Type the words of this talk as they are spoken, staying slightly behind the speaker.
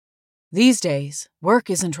These days, work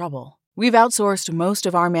is in trouble. We've outsourced most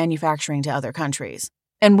of our manufacturing to other countries.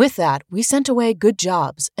 And with that, we sent away good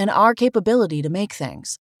jobs and our capability to make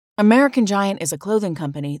things. American Giant is a clothing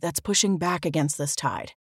company that's pushing back against this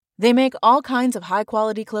tide. They make all kinds of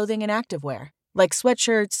high-quality clothing and activewear, like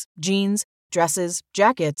sweatshirts, jeans, dresses,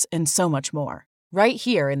 jackets, and so much more, right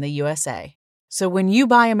here in the USA. So when you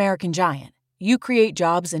buy American Giant, you create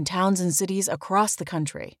jobs in towns and cities across the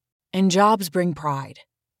country. And jobs bring pride,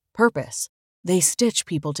 purpose. They stitch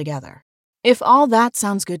people together. If all that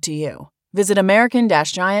sounds good to you, visit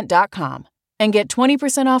American-Giant.com and get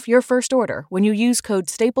 20% off your first order when you use code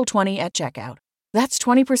STAPLE20 at checkout. That's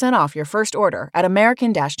 20% off your first order at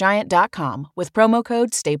American-Giant.com with promo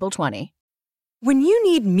code STAPLE20. When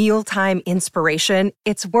you need mealtime inspiration,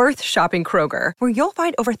 it's worth shopping Kroger, where you'll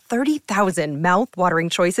find over 30,000 mouth-watering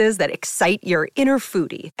choices that excite your inner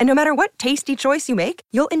foodie. And no matter what tasty choice you make,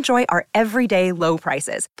 you'll enjoy our everyday low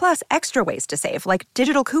prices, plus extra ways to save, like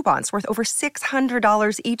digital coupons worth over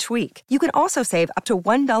 $600 each week. You can also save up to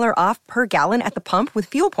 $1 off per gallon at the pump with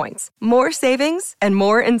fuel points. More savings and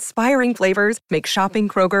more inspiring flavors make shopping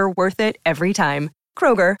Kroger worth it every time.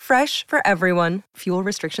 Kroger, fresh for everyone. Fuel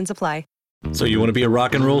restrictions apply. So you want to be a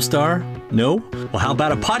rock and roll star? No? Well, how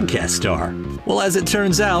about a podcast star? Well, as it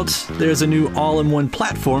turns out, there's a new all-in-one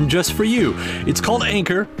platform just for you. It's called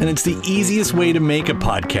Anchor, and it's the easiest way to make a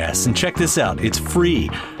podcast. And check this out, it's free.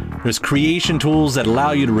 There's creation tools that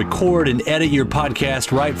allow you to record and edit your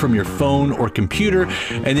podcast right from your phone or computer,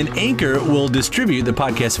 and then Anchor will distribute the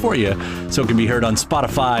podcast for you so it can be heard on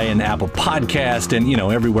Spotify and Apple Podcast and,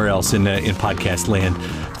 everywhere else in podcast land.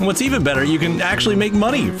 And what's even better, you can actually make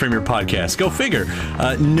money from your podcast. Go figure.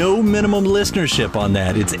 No minimum listenership on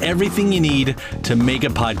that. It's everything you need to make a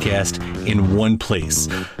podcast in one place.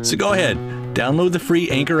 So go ahead. Download the free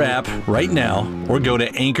Anchor app right now or go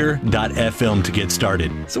to anchor.fm to get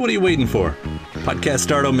started. So what are you waiting for? Podcast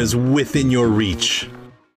stardom is within your reach.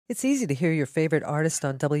 It's easy to hear your favorite artist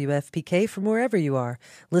on WFPK from wherever you are.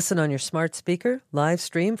 Listen on your smart speaker, live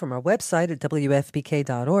stream from our website at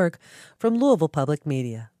WFPK.org from Louisville Public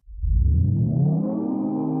Media.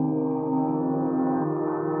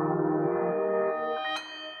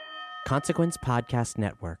 Consequence Podcast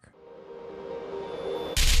Network.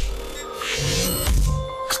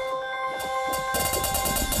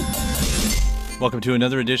 Welcome to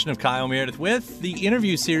another edition of Kyle Meredith with the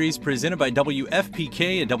interview series presented by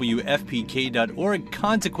WFPK at WFPK.org,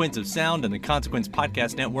 Consequence of Sound and the Consequence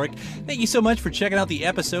Podcast Network. Thank you so much for checking out the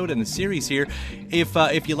episode and the series here.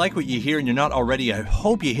 If you like what you hear and you're not already, I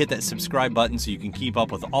hope you hit that subscribe button so you can keep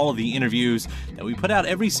up with all of the interviews that we put out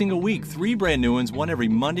every single week. 3 brand new ones, one every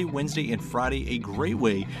Monday, Wednesday, and Friday. A great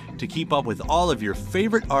way to keep up with all of your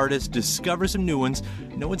favorite artists, discover some new ones,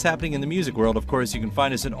 know what's happening in the music world. Of course, you can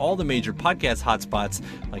find us in all the major podcast hotspots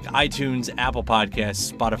like iTunes, Apple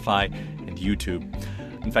Podcasts, Spotify, and YouTube.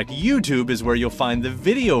 In fact, YouTube is where you'll find the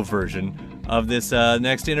video version of this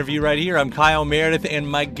next interview right here. I'm Kyle Meredith, and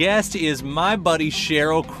my guest is my buddy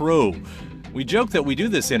Sheryl Crow. We joke that we do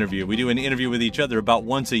this interview. We do an interview with each other about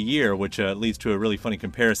once a year, which leads to a really funny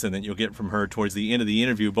comparison that you'll get from her towards the end of the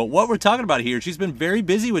interview. But what we're talking about here, she's been very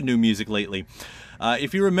busy with new music lately.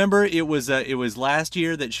 If you remember, it was last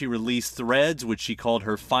year that she released Threads, which she called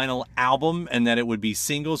her final album, and that it would be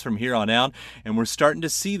singles from here on out. And we're starting to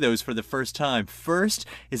see those for the first time. First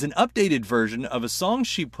is an updated version of a song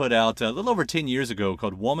she put out a little over 10 years ago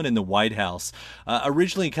called Woman in the White House.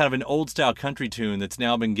 Originally kind of an old-style country tune that's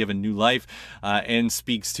now been given new life and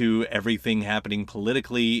speaks to everything happening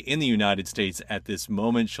politically in the United States at this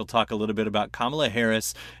moment. She'll talk a little bit about Kamala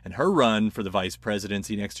Harris and her run for the vice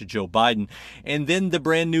presidency next to Joe Biden. And then the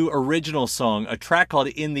brand new original song, a track called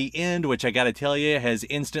In the End, which I gotta tell you has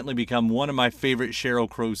instantly become one of my favorite Sheryl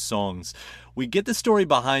Crow songs. We get the story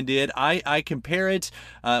behind it. I compare it,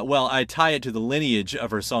 I tie it to the lineage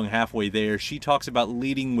of her song Halfway There. She talks about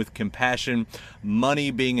leading with compassion,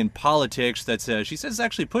 money being in politics. That's she says, is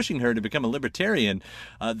actually pushing her to become a libertarian.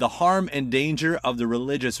 The harm and danger of the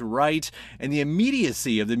religious right, and the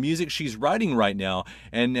immediacy of the music she's writing right now,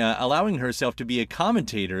 and allowing herself to be a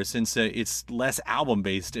commentator since it's less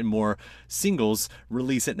album-based and more singles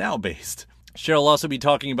release it now based. Sheryl will also be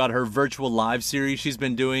talking about her virtual live series she's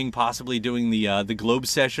been doing, possibly doing the Globe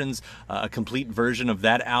Sessions, a complete version of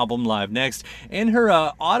that album live next, and her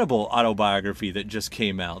Audible autobiography that just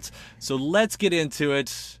came out. So let's get into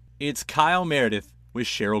it. It's Kyle Meredith with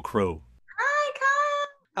Sheryl Crow. Hi, Kyle.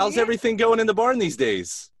 How's everything going in the barn these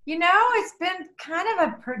days? It's been kind of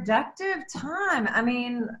a productive time. I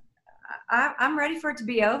mean, I'm ready for it to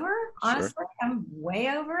be over. Honestly, Sure. I'm way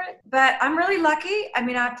over it. But I'm really lucky. I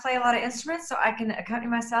mean, I play a lot of instruments, so I can accompany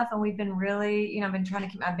myself. And we've been really, I've been trying to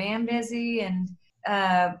keep my band busy and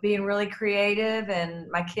being really creative. And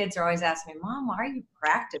my kids are always asking me, Mom, why are you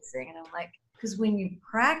practicing? And I'm like, because when you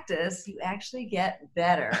practice, you actually get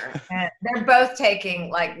better. And they're both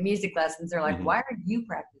taking like music lessons. They're like, why are you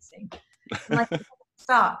practicing? I'm like,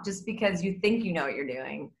 stop just because you think you know what you're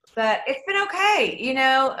doing. But it's been okay.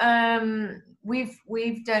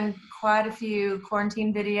 We've done quite a few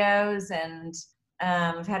quarantine videos, and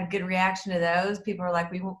we've had a good reaction to those. People are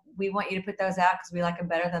like, we want you to put those out because we like them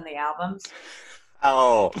better than the albums.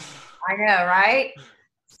 Oh, I know, right?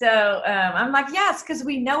 So I'm like, yes, because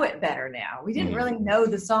we know it better now. We didn't really know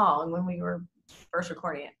the song when we were first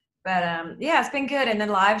recording it. But yeah, it's been good. And the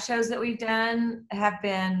live shows that we've done have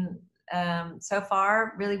been so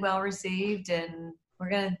far really well received, and we're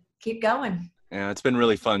going to keep going. yeah, it's been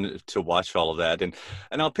really fun to watch all of that. And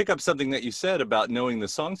I'll pick up something that you said about knowing the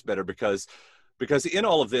songs better because in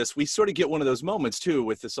all of this, we sort of get one of those moments too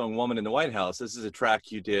with the song Woman in the White House. This is a track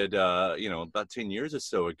you did, about 10 years or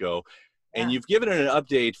so ago. And you've given it an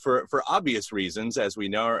update for obvious reasons, as we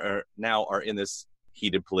now are in this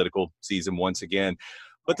heated political season once again.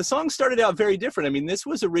 But the song started out very different. I mean, this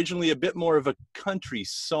was originally a bit more of a country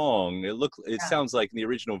song. It sounds like in the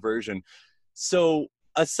original version. So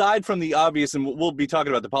aside from the obvious, and we'll be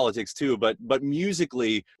talking about the politics too, but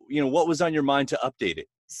musically, what was on your mind to update it?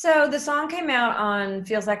 So the song came out on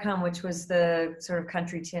Feels Like Home, which was the sort of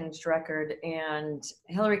country tinged record, and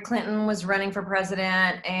Hillary Clinton was running for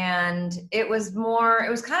president, and it was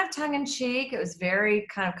kind of tongue in cheek. It was very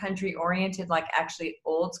kind of country oriented, like actually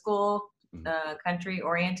old school country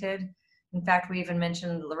oriented. In fact, we even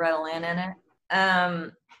mentioned Loretta Lynn in it.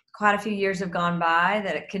 Quite a few years have gone by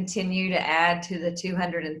that it continued to add to the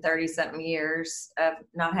 230 something years of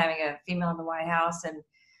not having a female in the White House. And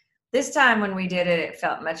this time when we did it, it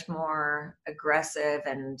felt much more aggressive,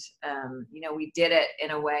 and, we did it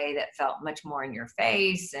in a way that felt much more in your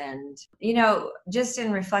face. And, just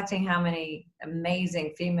in reflecting how many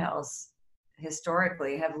amazing females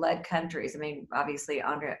historically have led countries. I mean, obviously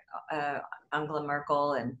Angela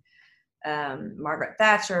Merkel and Margaret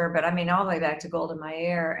Thatcher, but I mean, all the way back to Golda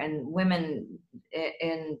Meir, and women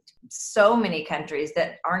in so many countries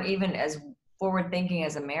that aren't even as forward thinking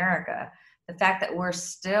as America. The fact that we're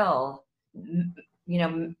still,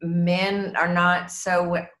 men are not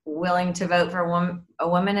so willing to vote for a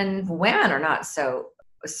woman, and women are not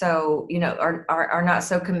are not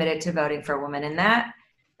so committed to voting for a woman. And that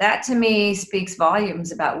to me speaks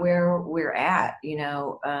volumes about where we're at.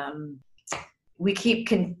 We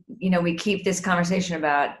keep this conversation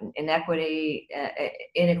about inequity,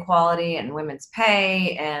 inequality, and women's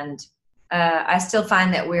pay, and I still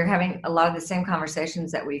find that we're having a lot of the same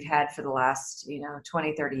conversations that we've had for the last,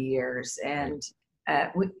 20, 30 years. And,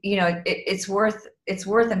 it's worth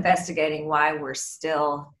investigating why we're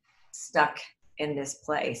still stuck in this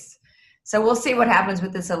place. So we'll see what happens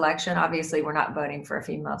with this election. Obviously, we're not voting for a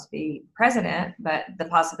female to be president, but the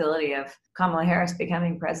possibility of Kamala Harris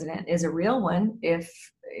becoming president is a real one if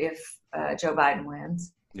Joe Biden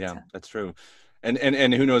wins. Yeah, that's true.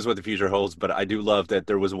 And who knows what the future holds, but I do love that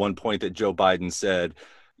there was one point that Joe Biden said,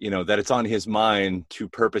 that it's on his mind to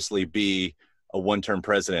purposely be a one-term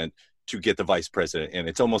president to get the vice president. And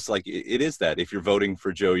it's almost like it is that if you're voting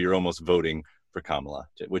for Joe, you're almost voting for Kamala,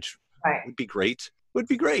 which would be great. Would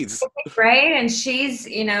be great. Would be great. And she's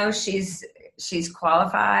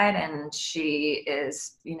qualified, and she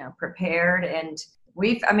is, prepared. And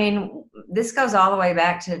this goes all the way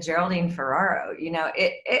back to Geraldine Ferraro.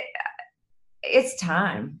 It's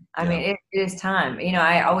time. I mean, it is time.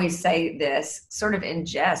 I always say this sort of in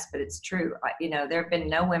jest, but it's true. There have been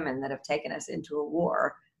no women that have taken us into a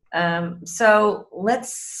war. So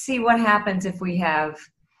let's see what happens if we have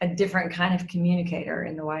a different kind of communicator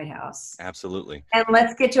in the White House. Absolutely. And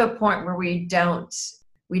let's get to a point where we don't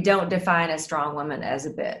define a strong woman as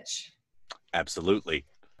a bitch. Absolutely.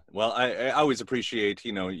 Well, I always appreciate,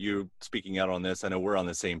 you speaking out on this. I know we're on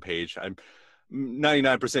the same page. I'm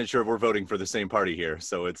 99% sure we're voting for the same party here.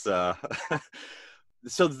 So it's,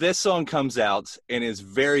 so this song comes out and is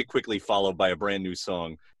very quickly followed by a brand new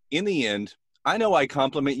song. In the end, I know I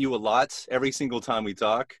compliment you a lot every single time we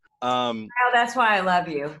talk. Well, that's why I love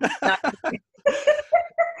you.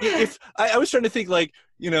 If I was trying to think, like,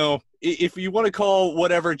 if you want to call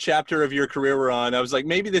whatever chapter of your career we're on, I was like,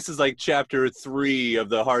 maybe this is like chapter 3 of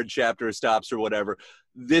the hard chapter stops or whatever.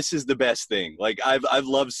 this is the best thing. Like I've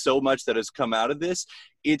loved so much that has come out of this.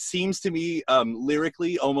 It seems to me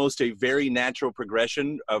lyrically almost a very natural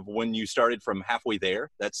progression of when you started from Halfway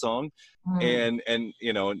There, that song. And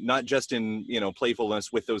you know, not just in, you know,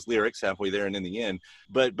 playfulness with those lyrics, halfway there and in the end,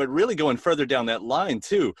 but really going further down that line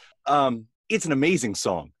too. It's an amazing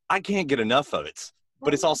song. I can't get enough of it.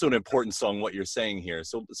 But it's also an important song, what you're saying here.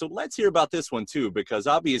 So let's hear about this one too, because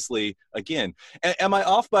obviously, again, am I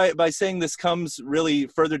off by saying this comes really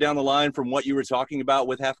further down the line from what you were talking about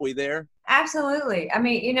with Halfway There? Absolutely. I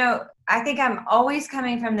mean, you know, I think I'm always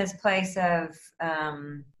coming from this place of,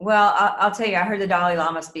 well, I'll tell you, I heard the Dalai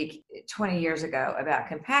Lama speak 20 years ago about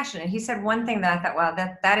compassion. And he said one thing that I thought, wow,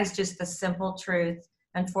 that is just the simple truth.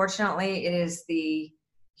 Unfortunately, it is the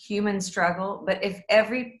human struggle. But if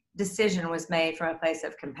every decision was made from a place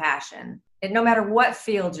of compassion, no matter what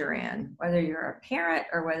field you're in, whether you're a parent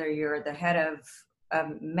or whether you're the head of a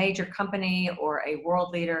major company or a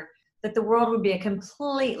world leader, that the world would be a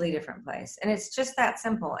completely different place. And it's just that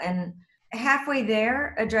simple. And Halfway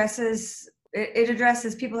There addresses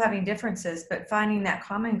people having differences, but finding that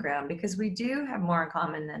common ground, because we do have more in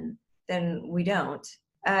common than we don't.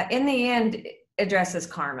 In the end, it addresses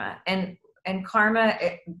karma. And karma,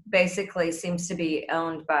 it basically seems to be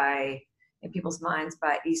owned by, in people's minds,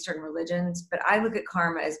 by Eastern religions. But I look at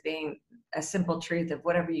karma as being a simple truth of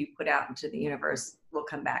whatever you put out into the universe will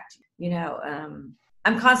come back to you. You know,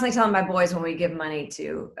 I'm constantly telling my boys when we give money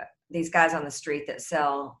to these guys on the street that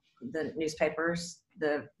sell the newspapers,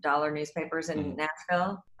 the dollar newspapers in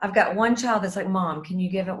Nashville. I've got one child that's like, Mom, can you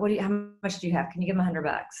give it? How much do you have? Can you give him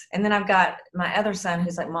 $100? And then I've got my other son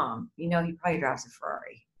who's like, Mom, you know, he probably drives a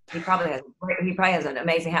Ferrari. He probably has an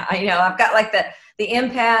amazing house. You know, I've got like the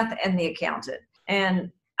empath and the accountant.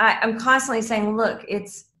 And I'm constantly saying, look,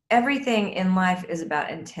 it's everything in life is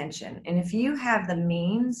about intention. And if you have the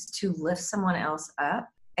means to lift someone else up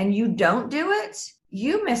and you don't do it,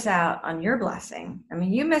 you miss out on your blessing. I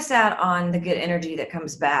mean, you miss out on the good energy that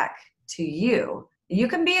comes back to you. You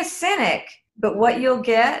can be a cynic, but what you'll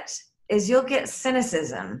get is you'll get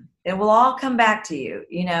cynicism. It will all come back to you,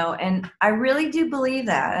 you know, and I really do believe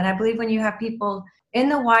that. And I believe when you have people in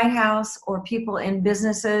the White House or people in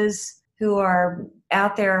businesses who are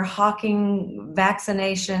out there hawking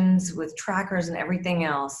vaccinations with trackers and everything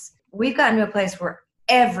else, we've gotten to a place where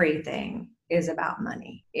everything is about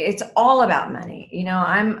money. It's all about money. You know,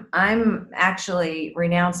 I'm actually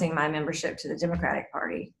renouncing my membership to the Democratic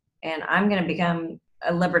Party, and I'm going to become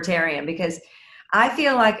a libertarian, because I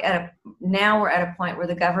feel like now we're at a point where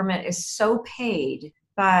the government is so paid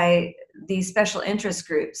by these special interest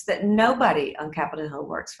groups that nobody on Capitol Hill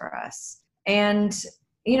works for us. And,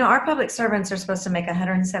 you know, our public servants are supposed to make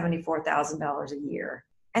 $174,000 a year,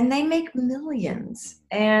 and they make millions.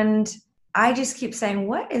 And I just keep saying,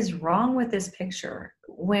 what is wrong with this picture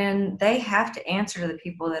when they have to answer to the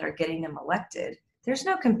people that are getting them elected? There's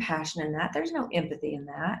no compassion in that. There's no empathy in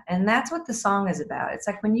that. And that's what the song is about. It's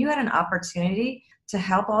like when you had an opportunity to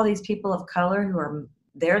help all these people of color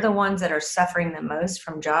they're the ones that are suffering the most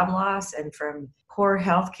from job loss and from poor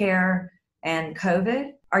health care and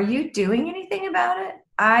COVID. Are you doing anything about it?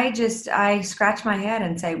 I scratch my head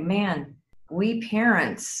and say, man, we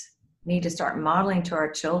parents need to start modeling to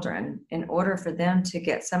our children in order for them to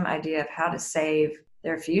get some idea of how to save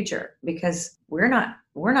their future, because we're not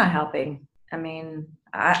helping. I mean,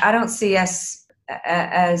 I don't see us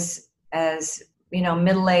as you know,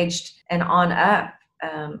 middle-aged and on up.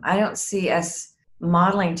 I don't see us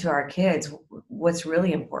modeling to our kids what's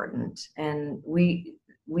really important, and we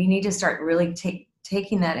need to start really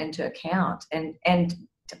taking that into account and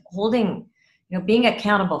holding, you know, being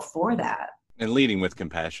accountable for that and leading with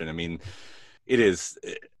compassion. I mean, it is.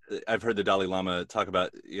 I've heard the Dalai Lama talk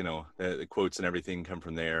about, you know, the quotes and everything come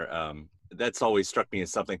from there. That's always struck me as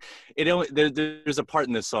something. There's a part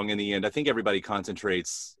in this song in the end. I think everybody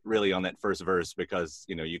concentrates really on that first verse because,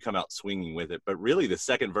 you know, you come out swinging with it. But really the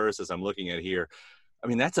second verse, as I'm looking at here, I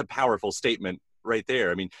mean, that's a powerful statement right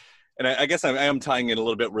there. I mean, and I guess I am tying in a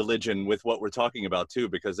little bit religion with what we're talking about too,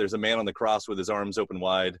 because there's a man on the cross with his arms open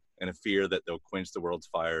wide and a fear that they'll quench the world's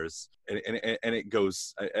fires. And it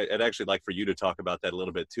goes, I'd actually like for you to talk about that a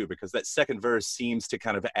little bit too, because that second verse seems to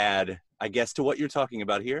kind of add, I guess, to what you're talking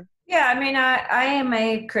about here. Yeah, I mean, I am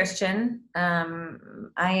a Christian. I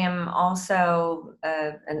am also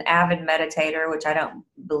an avid meditator, which I don't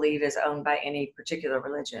believe is owned by any particular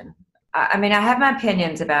religion. I mean, I have my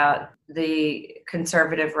opinions about the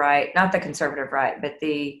conservative right, not the conservative right, but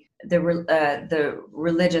the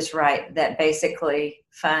religious right that basically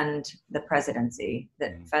fund the presidency,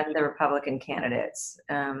 that fund the Republican candidates.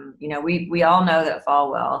 You know, we all know that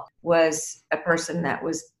Falwell was a person that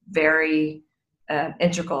was very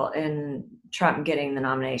integral in Trump getting the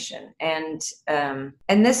nomination. And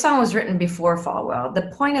this song was written before Falwell.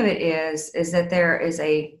 The point of it is that there is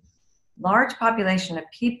a large population of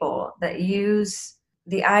people that use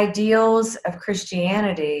the ideals of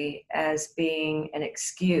Christianity as being an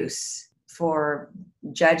excuse for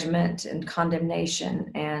judgment and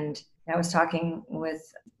condemnation. And I was talking with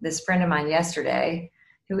this friend of mine yesterday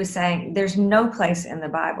who was saying there's no place in the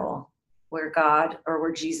Bible where God or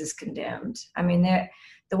where Jesus condemned. I mean,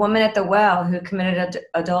 the woman at the well who committed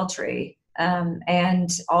adultery, and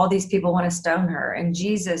all these people want to stone her. And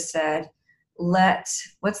Jesus said,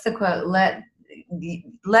 what's the quote? Let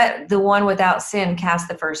the one without sin cast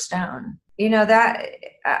the first stone. You know, that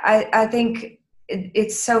I think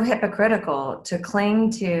it's so hypocritical to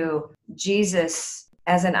cling to Jesus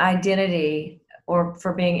as an identity or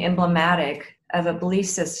for being emblematic of a belief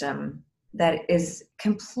system that is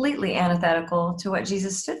completely antithetical to what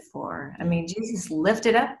Jesus stood for. I mean, Jesus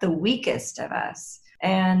lifted up the weakest of us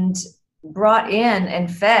and brought in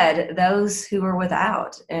and fed those who were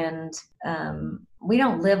without. And we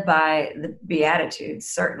don't live by the Beatitudes,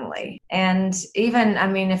 certainly. And even, I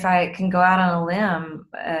mean, if I can go out on a limb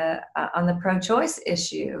on the pro-choice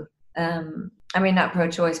issue, I mean, not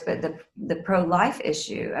pro-choice, but the pro-life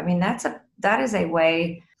issue. I mean, that is a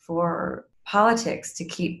way for politics to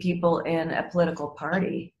keep people in a political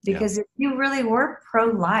party. Because if you really were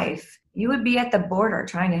pro-life, you would be at the border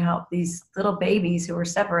trying to help these little babies who were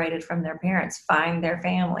separated from their parents find their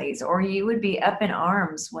families, or you would be up in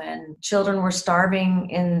arms when children were starving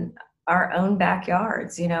in our own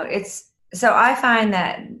backyards. You know, so I find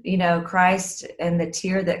that, you know, Christ and the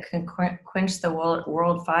tear that can quench the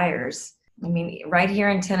world fires. I mean, right here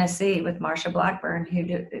in Tennessee with Marsha Blackburn,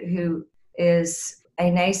 who is a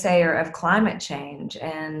naysayer of climate change.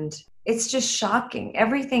 And it's just shocking.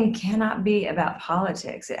 Everything cannot be about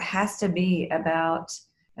politics. It has to be about,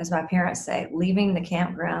 as my parents say, leaving the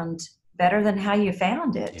campground better than how you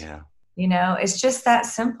found it. Yeah. You know, it's just that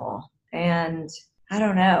simple. And I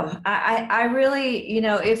don't know. I really, you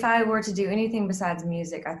know, if I were to do anything besides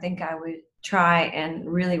music, I think I would try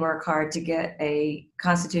and really work hard to get a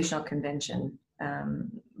constitutional convention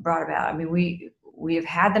brought about. I mean, we have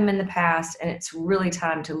had them in the past, and it's really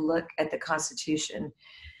time to look at the Constitution.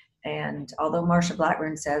 And although Marsha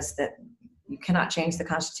Blackburn says that you cannot change the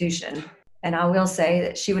Constitution, and I will say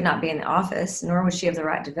that she would not be in the office, nor would she have the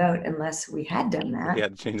right to vote unless we had done that. We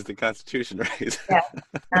had to change the Constitution, right?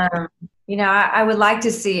 Yeah. You know, I would like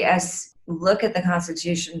to see us look at the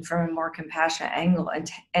Constitution from a more compassionate angle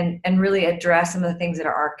and really address some of the things that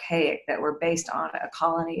are archaic, that were based on a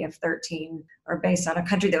colony of 13, or based on a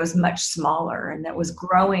country that was much smaller and that was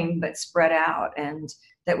growing but spread out, and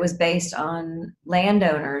that was based on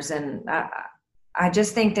landowners. And I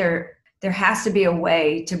just think there has to be a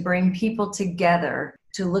way to bring people together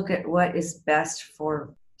to look at what is best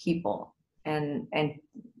for people. And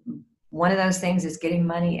one of those things is getting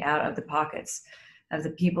money out of the pockets of the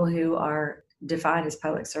people who are defined as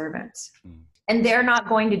public servants. And they're not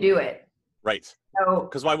going to do it. Right. So,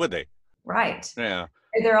 because why would they? Right. Yeah.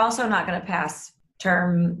 They're also not going to pass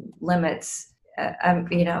term limits.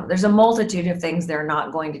 You know, there's a multitude of things they're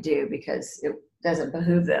not going to do because it doesn't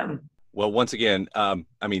behoove them. Well, once again, I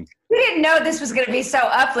mean, you didn't know this was going to be so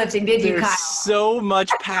uplifting, did you, Kyle? There's so much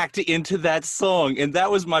packed into that song, and that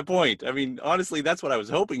was my point. I mean, honestly, that's what I was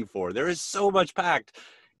hoping for. There is so much packed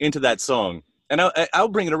into that song. And I'll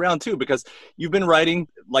bring it around, too, because you've been writing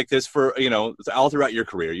like this for, you know, all throughout your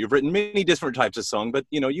career. You've written many different types of songs, but,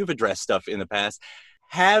 you know, you've addressed stuff in the past.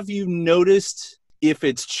 Have you noticed if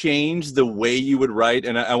it's changed the way you would write?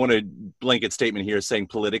 And I want a blanket statement here saying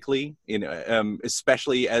politically,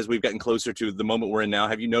 especially as we've gotten closer to the moment we're in now.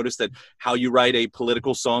 Have you noticed that how you write a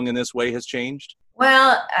political song in this way has changed?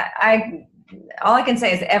 Well, all I can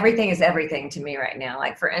say is everything to me right now.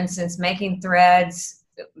 Like, for instance, making Threads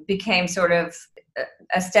became sort of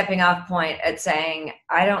a stepping off point at saying,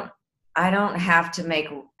 I don't have to make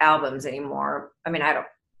albums anymore. I mean, I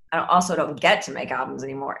also don't get to make albums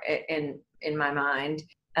anymore in my mind,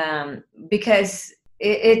 because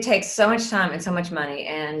it takes so much time and so much money,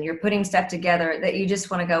 and you're putting stuff together that you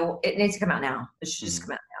just want to go, it needs to come out now. It should just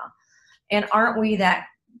come out now. And aren't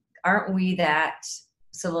we that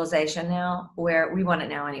civilization now where we want it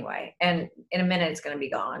now anyway? And in a minute it's going to be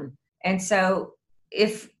gone. And so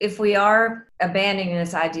if we are abandoning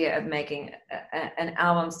this idea of making an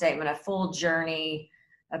album statement, a full journey,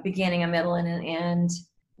 a beginning, a middle, and an end,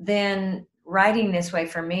 then writing this way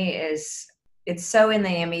for me it's so in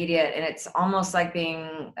the immediate, and it's almost like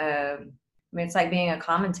being it's like being a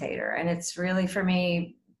commentator. And it's really, for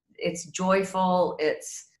me, it's joyful.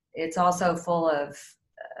 It's also full of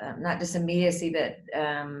not just immediacy, but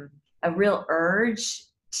a real urge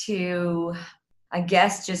to, I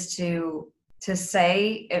guess, just to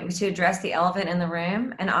address the elephant in the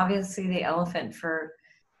room. And obviously the elephant for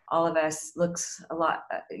all of us looks a lot,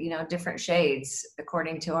 different shades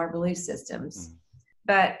according to our belief systems.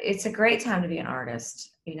 But it's a great time to be an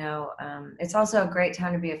artist. It's also a great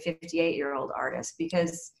time to be a 58-year-old artist,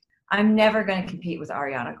 because I'm never going to compete with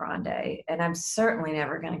Ariana Grande, and I'm certainly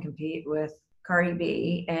never going to compete with Cardi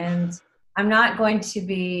B, and I'm not going to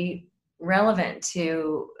be relevant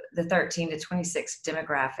to the 13 to 26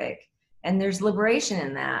 demographic. And there's liberation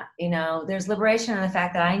in that. There's liberation in the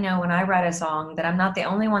fact that I know when I write a song that I'm not the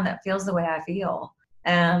only one that feels the way I feel.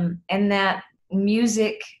 And that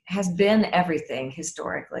music has been everything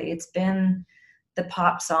historically. It's been the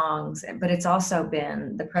pop songs, but it's also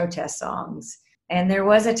been the protest songs. And there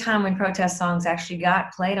was a time when protest songs actually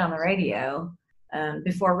got played on the radio,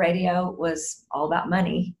 before radio was all about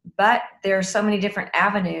money. But there are so many different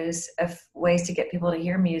avenues of ways to get people to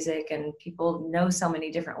hear music, and people know so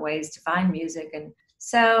many different ways to find music. And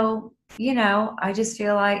so, I just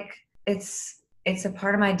feel like it's a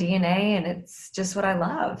part of my DNA, and it's just what I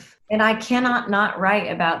love. And I cannot not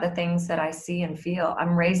write about the things that I see and feel.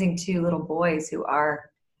 I'm raising 2 little boys who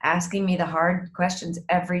are asking me the hard questions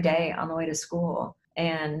every day on the way to school.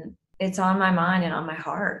 And it's on my mind and on my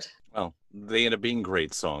heart. Well, they end up being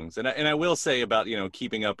great songs. And I will say about,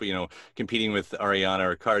 keeping up, competing with Ariana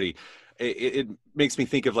or Cardi, it makes me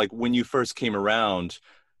think of like when you first came around,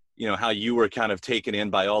 how you were kind of taken in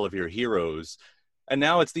by all of your heroes. And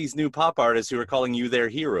now it's these new pop artists who are calling you their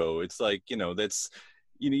hero. It's like, that's,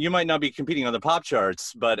 you might not be competing on the pop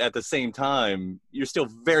charts, but at the same time, you're still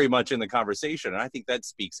very much in the conversation. And I think that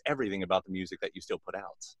speaks everything about the music that you still put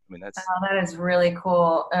out. I mean, that is really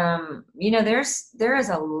cool. There is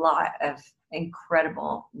a lot of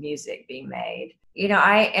incredible music being made.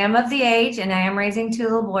 I am of the age, and I am raising 2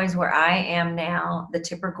 little boys, where I am now the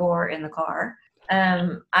Tipper Gore in the car.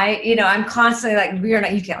 I'm constantly like,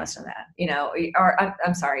 you can't listen to that, or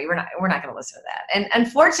I'm sorry, we're not going to listen to that. And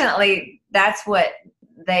unfortunately, that's what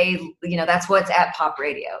that's what's at pop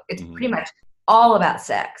radio. It's pretty much all about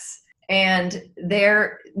sex. And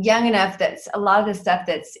they're young enough that a lot of the stuff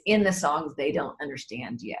that's in the songs they don't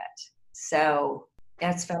understand yet. So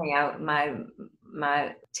that's funny.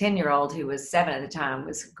 My 10-year-old, who was 7 at the time,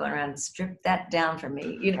 was going around, strip that down for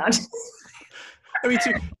me, I mean,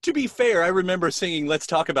 to be fair, I remember singing "Let's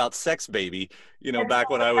Talk About Sex, Baby,"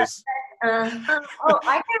 back when I was. I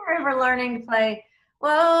can remember learning to play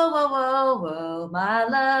 "Whoa, whoa, whoa, whoa, my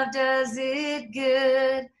love does it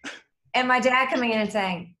good," and my dad coming in and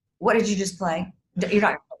saying, "What did you just play? You're not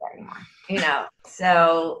going to play that anymore."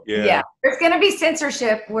 So yeah, there's going to be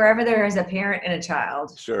censorship wherever there is a parent and a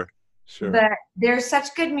child. Sure. But there's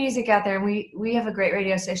such good music out there. And we have a great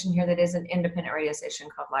radio station here that is an independent radio station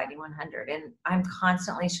called Lightning 100. And I'm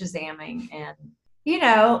constantly Shazamming. And,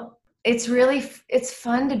 it's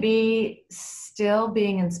fun to be still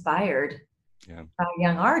being inspired by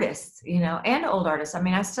young artists, and old artists. I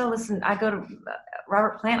mean, I still listen. I go to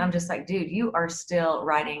Robert Plant. I'm just like, dude, you are still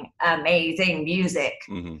writing amazing music.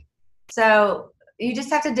 Mm-hmm. So you just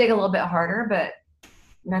have to dig a little bit harder. But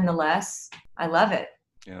nonetheless, I love it.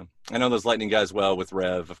 Yeah, I know those Lightning guys well with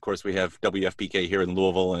Rev. Of course, we have WFPK here in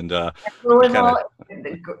Louisville, and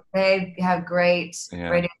they have great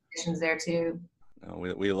radio stations there too.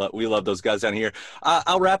 We love those guys down here.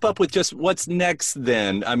 I'll wrap up with just what's next.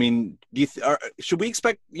 Then, I mean, should we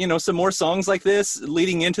expect some more songs like this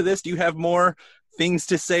leading into this? Do you have more things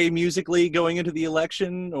to say musically going into the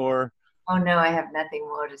election, or? Oh no, I have nothing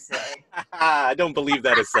more to say. I don't believe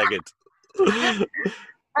that a second.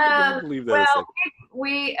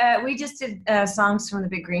 We just did songs from the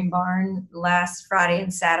Big Green Barn last Friday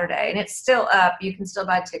and Saturday, and it's still up. You can still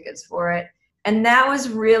buy tickets for it, and that was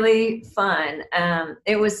really fun.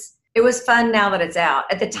 It was fun now that it's out.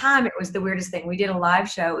 At the time, it was the weirdest thing. We did a live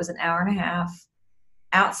show. It was an hour and a half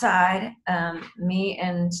outside. Me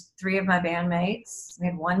and 3 of my bandmates. We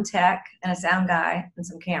had 1 tech and a sound guy and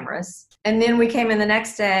some cameras, and then we came in the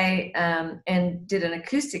next day and did an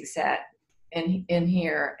acoustic set in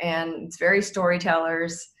here, and it's very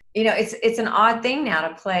storytellers. It's an odd thing now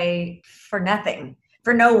to play for nothing,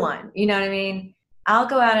 for no one. You know what I mean? I'll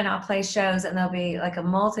go out and I'll play shows, and there'll be like a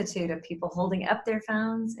multitude of people holding up their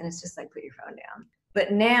phones, and it's just like, put your phone down.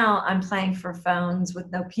 But now I'm playing for phones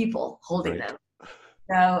with no people holding them.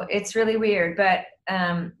 So it's really weird, but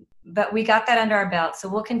we got that under our belt, so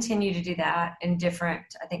we'll continue to do that in different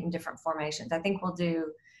formations. I think we'll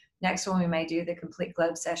do. Next one, we may do the Complete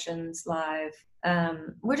Globe sessions live.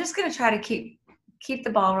 We're just going to try to keep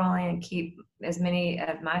the ball rolling and keep as many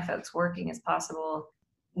of my folks working as possible.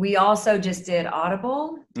 we also just did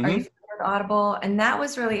Audible. Mm-hmm. Are you familiar with Audible? And that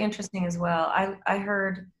was really interesting as well. I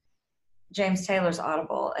heard James Taylor's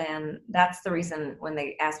Audible, and that's the reason when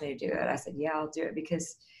they asked me to do it, I said, yeah, I'll do it,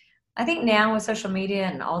 because I think now with social media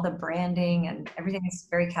and all the branding and everything is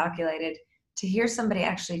very calculated, to hear somebody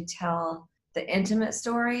actually tell the intimate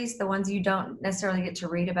stories, the ones you don't necessarily get to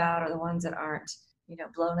read about, or the ones that aren't,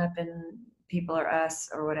 blown up in People or Us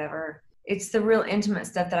or whatever. It's the real intimate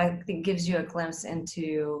stuff that I think gives you a glimpse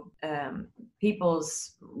into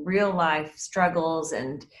people's real life struggles.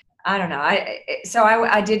 And I don't know. I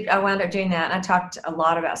wound up doing that, and I talked a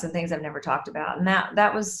lot about some things I've never talked about, and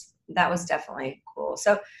that was definitely cool.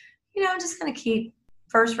 So, I'm just going to keep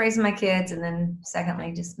first raising my kids, and then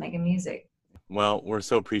secondly, just making music. Well, we're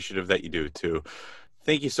so appreciative that you do too.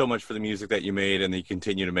 Thank you so much for the music that you made and that you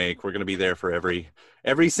continue to make. We're going to be there for every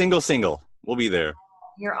single. We'll be there.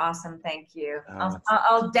 You're awesome. Thank you.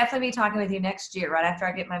 I'll definitely be talking with you next year, right after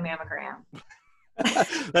I get my mammogram.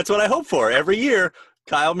 That's what I hope for. Every year,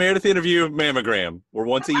 Kyle Meredith interview, mammogram. We're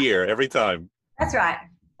once a year, every time. That's right.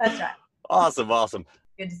 Awesome.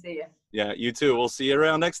 Good to see you. Yeah, you too. We'll see you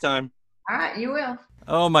around next time. All right, you will.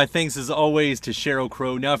 Oh, my thanks as always to Sheryl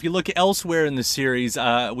Crow. Now, if you look elsewhere in the series,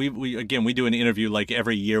 we do an interview like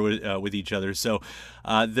every year with each other. So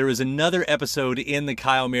there is another episode in the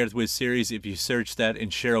Kyle Meredith With series. If you search that in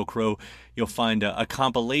Sheryl Crow, you'll find a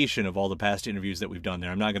compilation of all the past interviews that we've done there.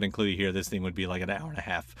 I'm not going to include it here. This thing would be like an hour and a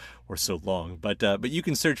half or so long. But you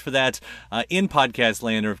can search for that in Podcast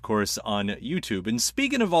Land, or, of course, on YouTube. And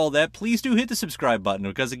speaking of all that, please do hit the subscribe button,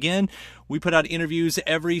 because, again, we put out interviews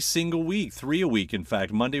every single week, 3 a week, in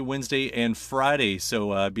fact, Monday, Wednesday, and Friday.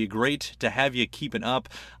 So it'd be great to have you keeping up.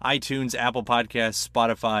 iTunes, Apple Podcasts,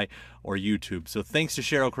 Spotify, or YouTube. So thanks to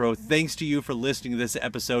Sheryl Crow. Thanks to you for listening to this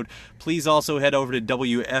episode. Please also head over to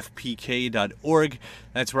WFPK.org.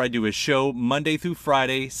 That's where I do a show Monday through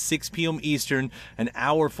Friday, 6 p.m. Eastern, an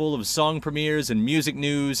hour full of song premieres and music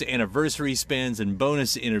news, anniversary spins, and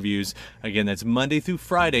bonus interviews. Again, that's Monday through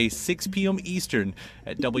Friday, 6 p.m. Eastern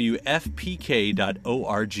at WFPK.org.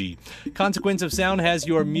 Consequence of Sound has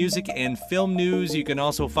your music and film news. You can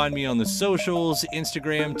also find me on the socials,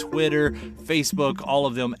 Instagram, Twitter, Facebook, all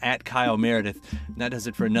of them at Kyle Meredith. And that does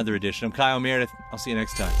it for another edition. I'm Kyle Meredith. I'll see you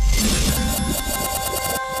next time.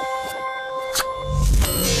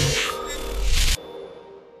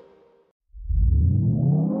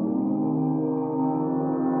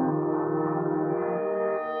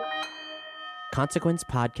 Consequence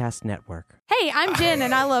Podcast Network. Hey, I'm Jen,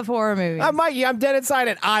 and I love horror movies. I'm Mikey. I'm dead inside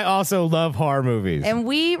it. I also love horror movies. And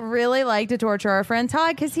we really like to torture our friend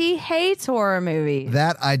Todd because he hates horror movies.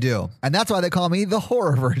 That I do. And that's why they call me the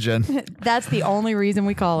horror virgin. That's the only reason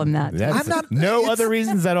we call him that. I'm not, no other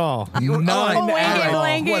reasons at all. None at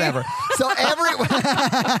all. Whatever. So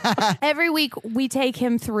every week we take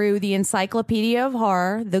him through the Encyclopedia of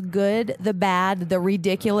Horror, the good, the bad, the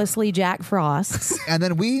ridiculously Jack Frosts. And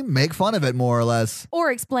then we make fun of it more or less.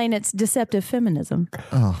 Or explain its deceptive feminism.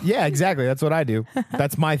 Oh. Yeah, exactly. That's what I do.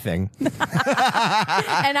 That's my thing. And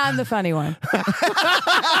I'm the funny one.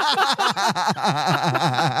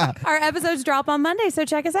 Our episodes drop on Monday, so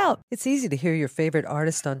check us out. It's easy to hear your favorite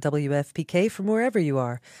artist on WFPK from wherever you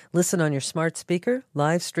are. Listen on your smart speaker,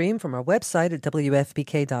 live stream from our website at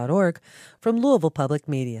WFPK.org, from Louisville Public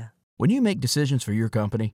Media. When you make decisions for your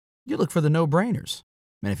company, you look for the no-brainers.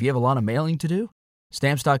 And if you have a lot of mailing to do,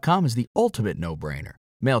 Stamps.com is the ultimate no-brainer.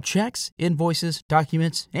 Mail checks, invoices,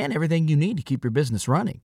 documents, and everything you need to keep your business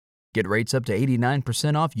running. Get rates up to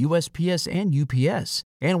 89% off USPS and UPS.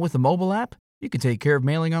 And with the mobile app, you can take care of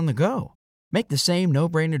mailing on the go. Make the same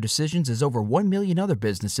no-brainer decisions as over 1 million other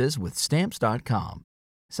businesses with Stamps.com.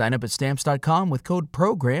 Sign up at Stamps.com with code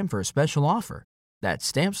PROGRAM for a special offer. That's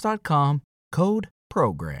Stamps.com, code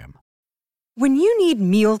PROGRAM. When you need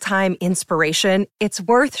mealtime inspiration, it's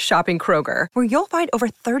worth shopping Kroger, where you'll find over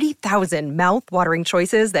 30,000 mouth-watering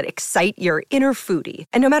choices that excite your inner foodie.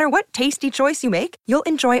 And no matter what tasty choice you make, you'll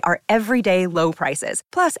enjoy our everyday low prices,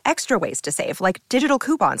 plus extra ways to save, like digital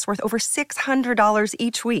coupons worth over $600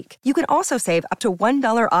 each week. You can also save up to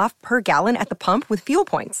 $1 off per gallon at the pump with fuel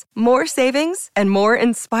points. More savings and more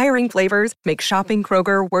inspiring flavors make shopping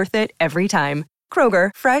Kroger worth it every time. Kroger,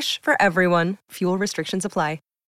 fresh for everyone. Fuel restrictions apply.